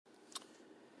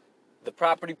The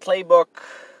Property Playbook,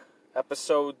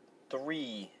 episode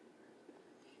 3.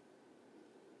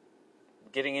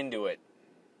 Getting into it.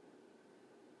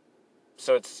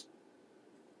 So it's,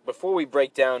 before we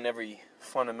break down every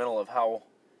fundamental of how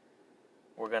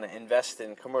we're going to invest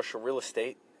in commercial real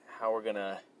estate,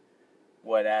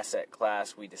 what asset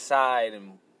class we decide,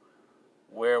 and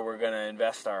where we're going to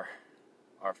invest our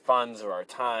funds or our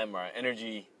time or our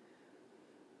energy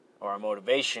or our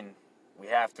motivation, we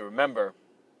have to remember,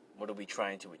 what are we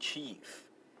trying to achieve?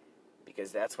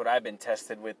 Because that's what I've been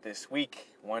tested with this week,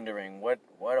 wondering, what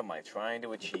am I trying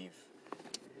to achieve?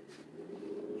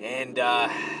 And,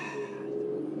 at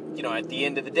the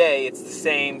end of the day, it's the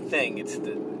same thing.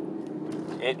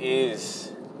 It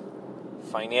is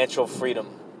financial freedom.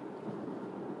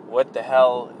 What the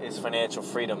hell is financial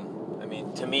freedom? I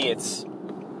mean, to me, it's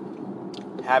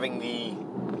having the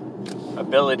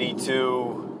ability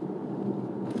to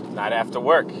not have to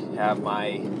work, have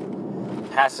my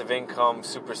passive income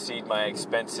supersede my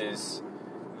expenses,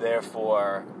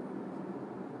 therefore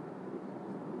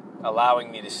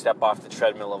allowing me to step off the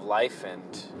treadmill of life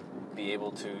and be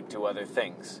able to do other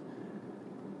things.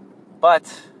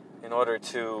 But in order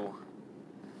to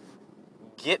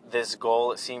get this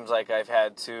goal, it seems like I've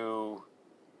had to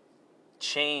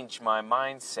change my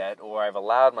mindset, or I've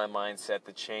allowed my mindset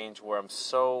to change, where I'm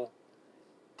so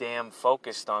damn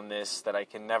focused on this that I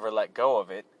can never let go of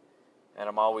it. And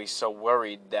I'm always so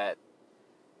worried that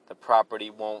the property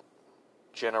won't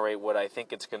generate what I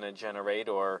think it's going to generate,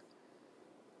 or,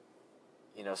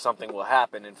 something will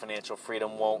happen and financial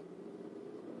freedom won't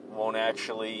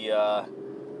actually, I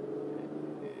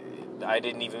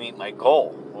didn't even meet my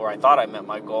goal, or I thought I met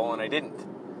my goal and I didn't.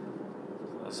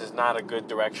 This is not a good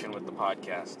direction with the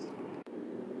podcast.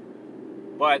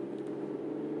 But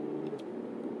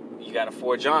you got to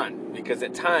forge on, because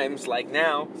at times, like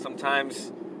now,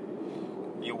 sometimes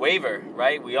you waver,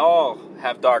 right? We all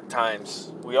have dark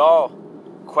times. We all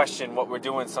question what we're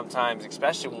doing sometimes,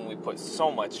 especially when we put so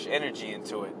much energy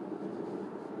into it.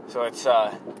 So it's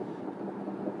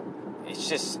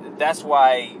just, that's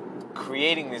why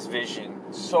creating this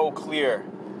vision, so clear,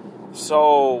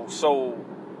 so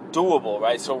doable,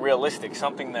 right? So realistic,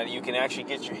 something that you can actually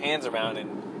get your hands around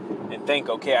and think,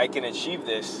 okay, I can achieve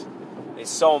this, is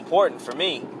so important for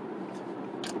me.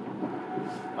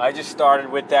 I just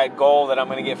started with that goal that I'm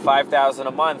going to get $5,000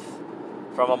 a month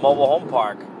from a mobile home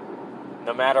park.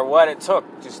 No matter what it took,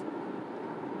 just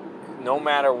no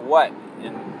matter what.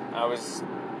 And I was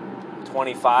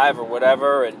 25 or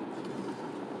whatever, and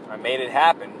I made it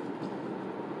happen.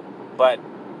 But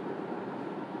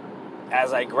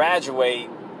as I graduate,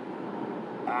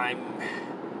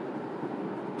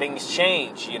 things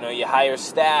change. You hire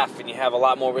staff and you have a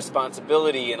lot more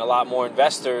responsibility and a lot more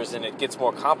investors, and it gets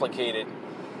more complicated.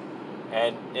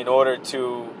 And in order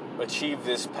to achieve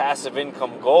this passive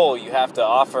income goal, you have to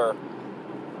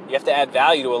add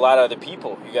value to a lot of other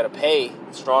people. You got to pay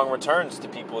strong returns to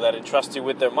people that entrust you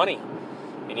with their money.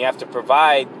 And you have to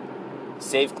provide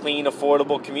safe, clean,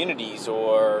 affordable communities,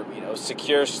 or,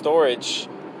 secure storage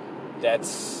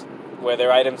that's where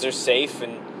their items are safe,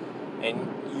 and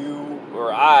you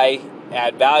or I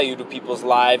add value to people's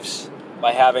lives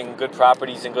by having good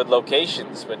properties and good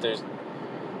locations. But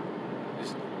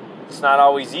it's not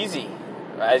always easy.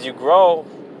 As you grow,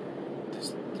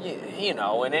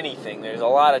 in anything, there's a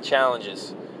lot of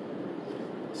challenges.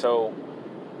 So,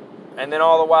 and then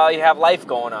all the while you have life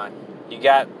going on. You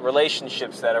got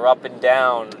relationships that are up and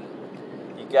down.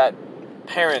 You got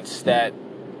parents that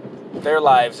their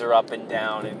lives are up and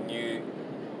down, and you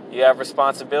have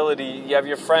responsibility. You have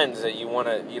your friends that you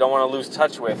don't want to lose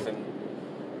touch with, and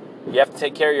you have to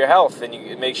take care of your health, and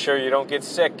you make sure you don't get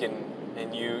sick,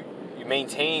 and you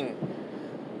maintain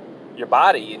your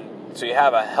body, and so you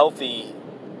have a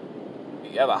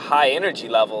high energy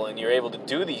level, and you're able to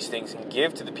do these things and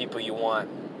give to the people you want.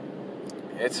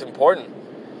 It's important.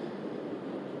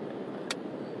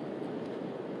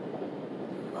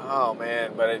 Oh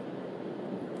man, but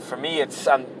for me, it's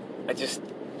I just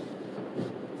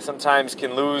sometimes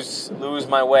can lose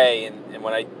my way, and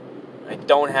when I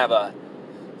don't have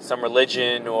some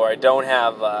religion, or I don't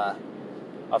have a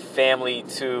family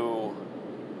to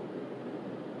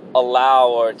allow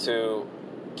or to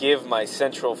give my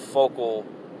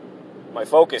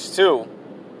focus to,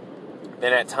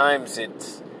 then at times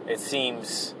it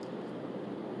seems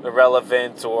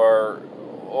irrelevant or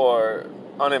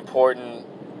unimportant,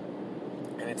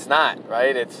 and it's not,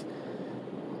 right?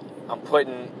 I'm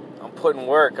putting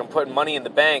work, I'm putting money in the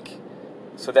bank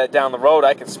so that down the road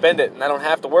I can spend it and I don't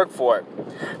have to work for it.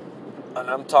 And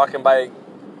I'm talking by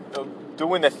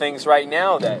doing the things right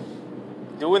now that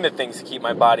doing the things to keep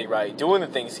my body right, doing the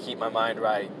things to keep my mind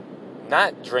right,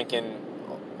 not drinking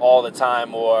all the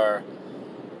time or,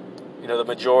 the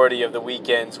majority of the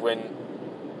weekends when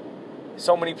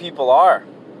so many people are.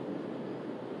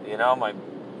 My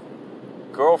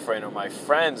girlfriend or my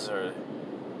friends or,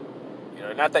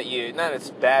 not it's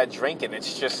bad drinking,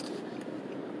 it's just,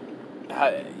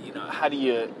 how do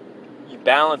you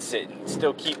balance it and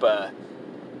still keep a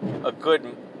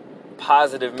good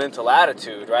positive mental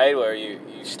attitude, right? Where you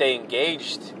stay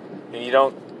engaged and you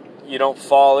don't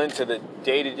fall into the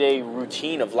day-to-day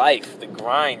routine of life, the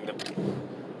grind,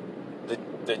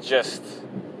 the just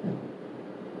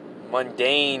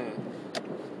mundane,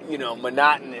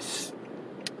 monotonous,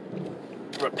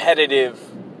 repetitive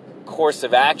course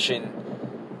of action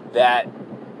that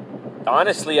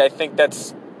honestly I think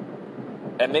that's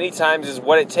and many times is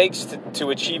what it takes to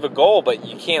achieve a goal, but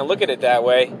you can't look at it that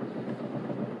way.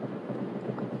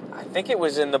 I think it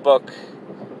was in the book,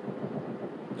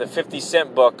 the 50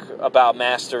 Cent book about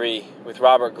mastery with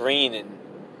Robert Greene, and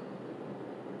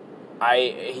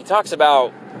he talks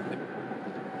about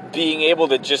being able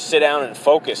to just sit down and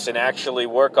focus and actually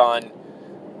work on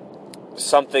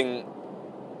something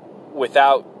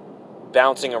without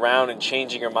bouncing around and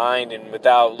changing your mind and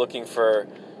without looking for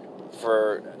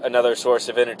another source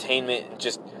of entertainment, and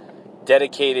just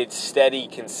dedicated, steady,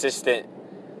 consistent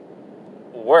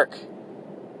work.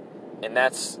 And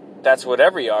that's what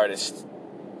every artist,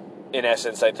 in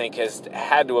essence, I think has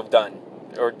had to have done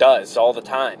or does all the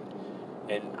time.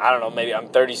 And I don't know, maybe I'm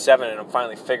 37 and I'm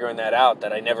finally figuring that out,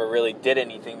 that I never really did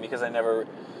anything because I never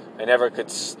could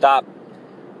stop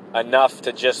enough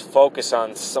to just focus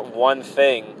on one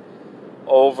thing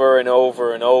over and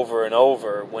over and over and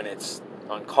over when it's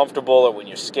uncomfortable or when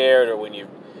you're scared or when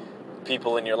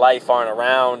people in your life aren't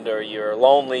around or you're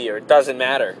lonely, or it doesn't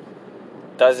matter.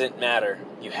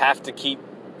 You have to keep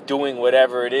doing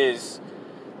whatever it is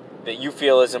that you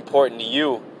feel is important to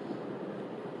you,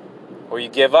 or you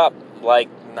give up like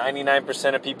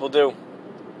 99% of people do.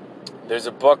 There's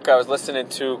a book I was listening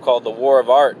to called The War of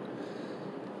Art,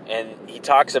 and he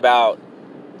talks about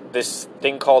this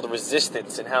thing called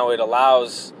resistance and how it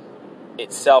allows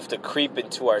itself to creep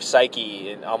into our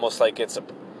psyche, and almost like it's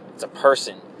a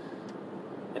person,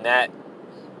 and that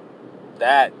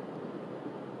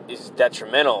is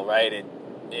detrimental, right?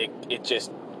 It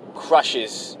just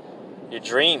crushes your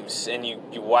dreams, and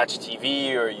you watch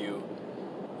TV or you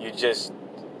just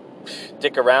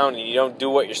dick around and you don't do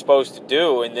what you're supposed to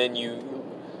do, and then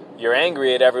you're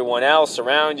angry at everyone else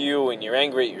around you, and you're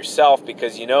angry at yourself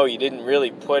because you didn't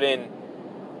really put in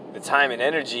the time and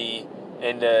energy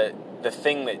and the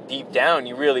thing that deep down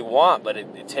you really want, but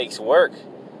it takes work.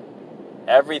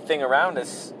 Everything around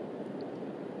us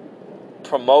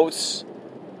promotes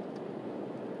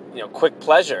quick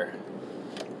pleasure,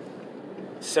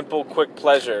 simple quick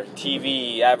pleasure,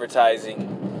 TV,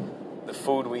 advertising, the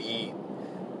food we eat,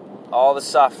 all the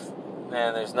stuff,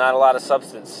 man. There's not a lot of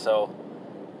substance. So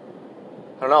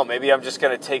I don't know, maybe I'm just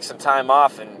going to take some time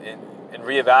off and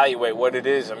reevaluate what it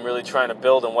is I'm really trying to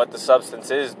build and what the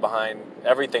substance is behind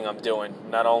everything I'm doing.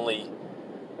 Not only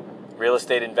real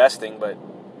estate investing, but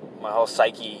my whole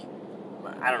psyche,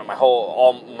 I don't know,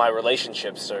 all my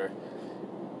relationships, or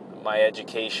my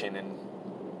education, and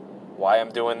why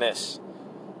I'm doing this.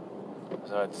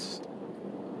 So it's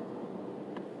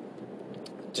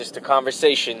just a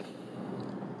conversation.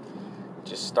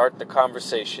 Just start the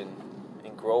conversation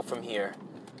and grow from here.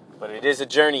 But it is a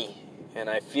journey,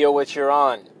 and I feel what you're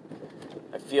on.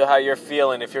 I feel how you're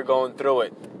feeling if you're going through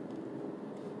it.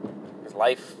 Because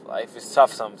life is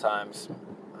tough sometimes.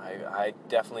 I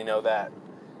definitely know that.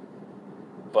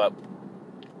 But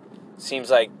it seems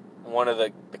like one of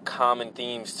the common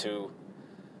themes to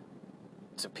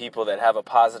people that have a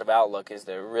positive outlook is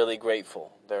they're really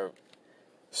grateful. They're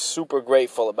super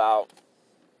grateful about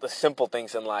the simple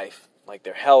things in life, like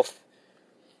their health,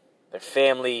 their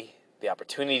family, the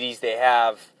opportunities they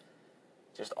have,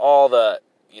 just all the,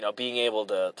 being able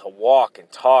to walk and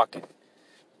talk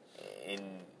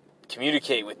and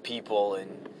communicate with people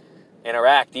and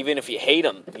interact, even if you hate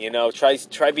them.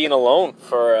 Try being alone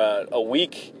for a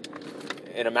week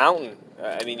in a mountain.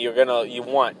 I mean, you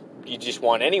just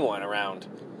want anyone around.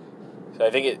 So I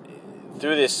think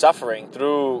through this suffering,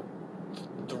 through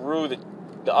the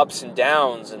ups and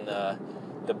downs and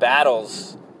the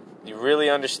battles, you really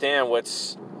understand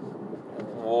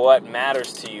what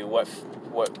matters to you,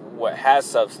 what has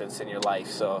substance in your life.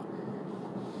 So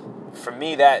for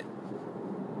me, that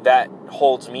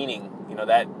holds meaning.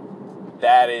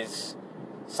 That is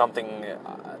something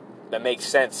that makes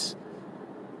sense,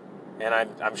 and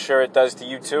I'm sure it does to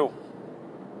you too.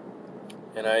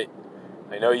 And I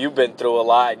I know you've been through a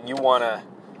lot, and you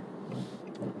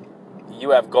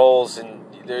have goals, and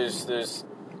there's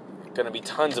going to be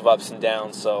tons of ups and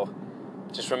downs. So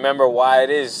just remember why it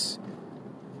is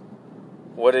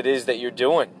what it is that you're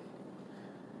doing.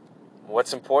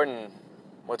 What's important,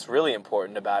 what's really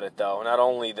important about it, though, not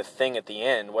only the thing at the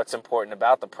end, what's important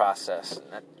about the process.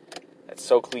 And that's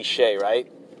so cliche, right?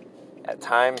 At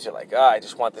times you're like, I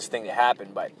just want this thing to happen,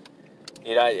 but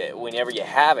whenever you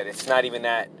have it, it's not even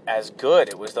that as good.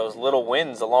 It was those little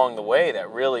wins along the way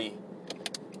that really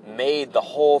made the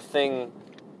whole thing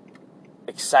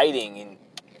exciting. And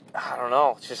I don't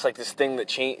know, it's just like this thing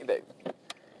that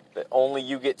only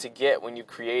you get to get when you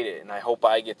create it. And I hope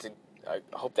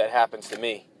that happens to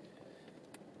me.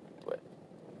 But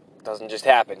it doesn't just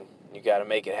happen. You got to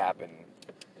make it happen.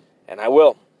 And I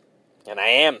will. And I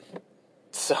am.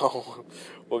 So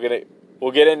we'll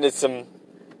get into some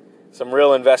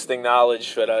real investing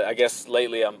knowledge, but I guess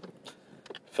lately I'm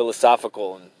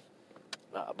philosophical, and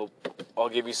but I'll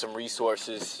give you some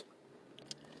resources,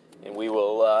 and we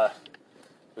will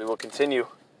continue.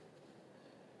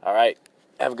 All right,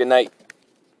 have a good night.